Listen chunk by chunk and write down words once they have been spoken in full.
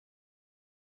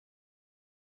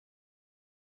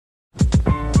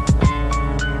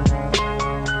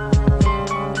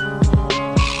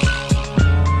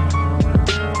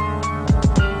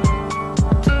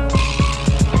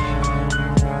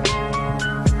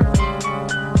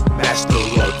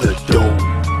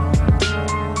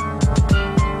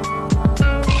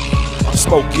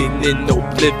smoking in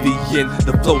oblivion,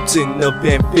 the floating of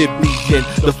amphibian,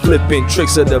 the flipping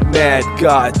tricks of the mad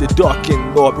god, the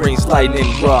darken lord brings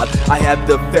lightning rod. I have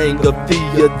the fang of the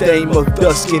athame of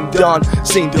dusk and dawn,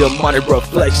 seen demonic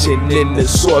reflection in the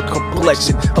sword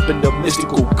complexion, up in the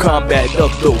mystical combat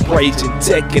of the ragen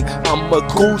tekken. I'm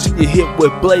mokujin, you hit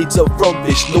with blades of from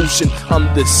vishnushin.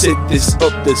 I'm the Sithis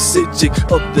of the sigic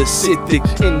of the sithic.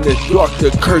 In the dark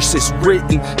the curse is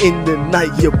written, in the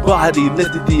night your body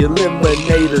lifted, the eliminator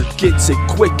gets it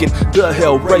quicken, the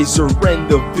hellraiser and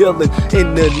the villain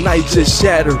in the night just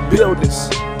shatter buildings.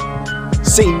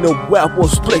 Seen the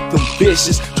werewolf split them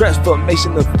vicious,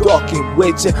 transformation of darken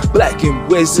witchin, Blacken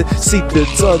wizard, see the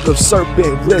tongue of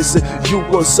serpent lizard. You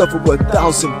will suffer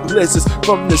 1,000 blizzards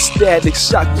from the static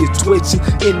shock, you're twitching.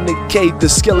 In the cave the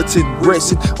skeleton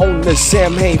risen on the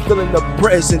Samhain, feeling the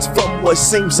presence from what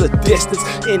seems a distance,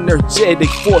 energetic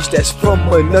force that's from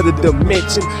another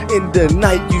dimension. In the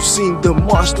night you seen the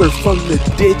monster from the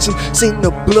ditching, seen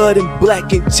the blood and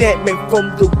black enchantment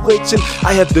from the witching.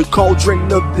 I have the cauldron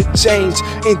of the change,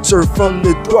 enter from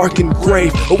the darkened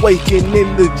grave, awaken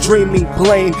in the dreaming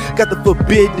plane. Got the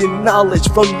forbidden knowledge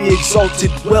from the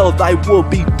exalted wealth. I will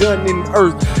be done in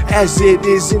earth as it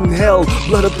is in hell.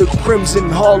 Blood of the crimson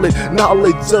harlot,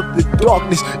 knowledge of the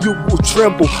darkness, you will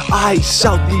tremble. I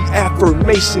shout the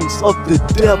affirmations of the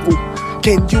devil.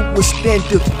 Can you withstand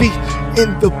defeat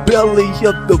in the belly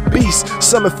of the beast?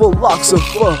 Summon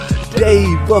philosopher,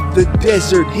 Dave of the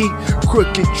desert heat,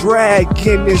 crooked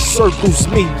dragon encircles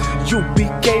me. You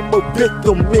became a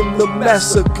victim in the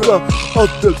massacre of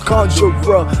the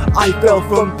conjurer. I fell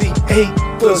from the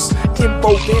athos. In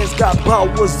both hands got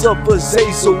powers of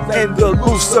Azazel and the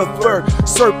Lucifer,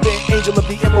 serpent angel of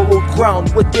the emerald crown.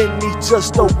 Within me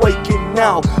just awaken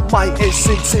now. My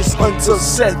essence is unto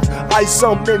Seth. I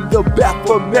summon the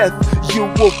Baphomet. You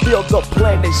will feel the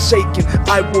planet shaking.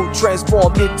 I will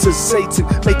transform into Satan,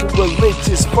 making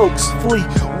religious folks flee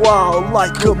while I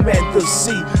command the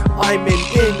sea. I'm an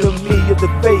enemy of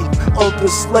the faith of the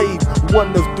slave,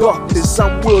 one of darkness.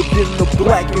 I'm wielding the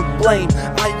black and flame.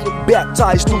 I am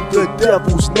baptized through the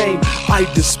devil's name. I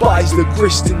despise the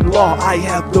Christian law. I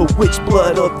have the witch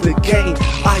blood of the Cain.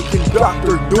 I am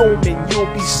Dr. Doom and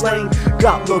you'll be slain.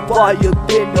 Got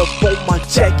Leviathan up on my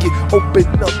jacket. Open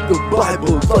up the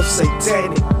Bible of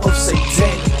satanic, of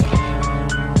satanic.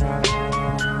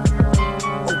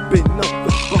 Open up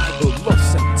the Bible.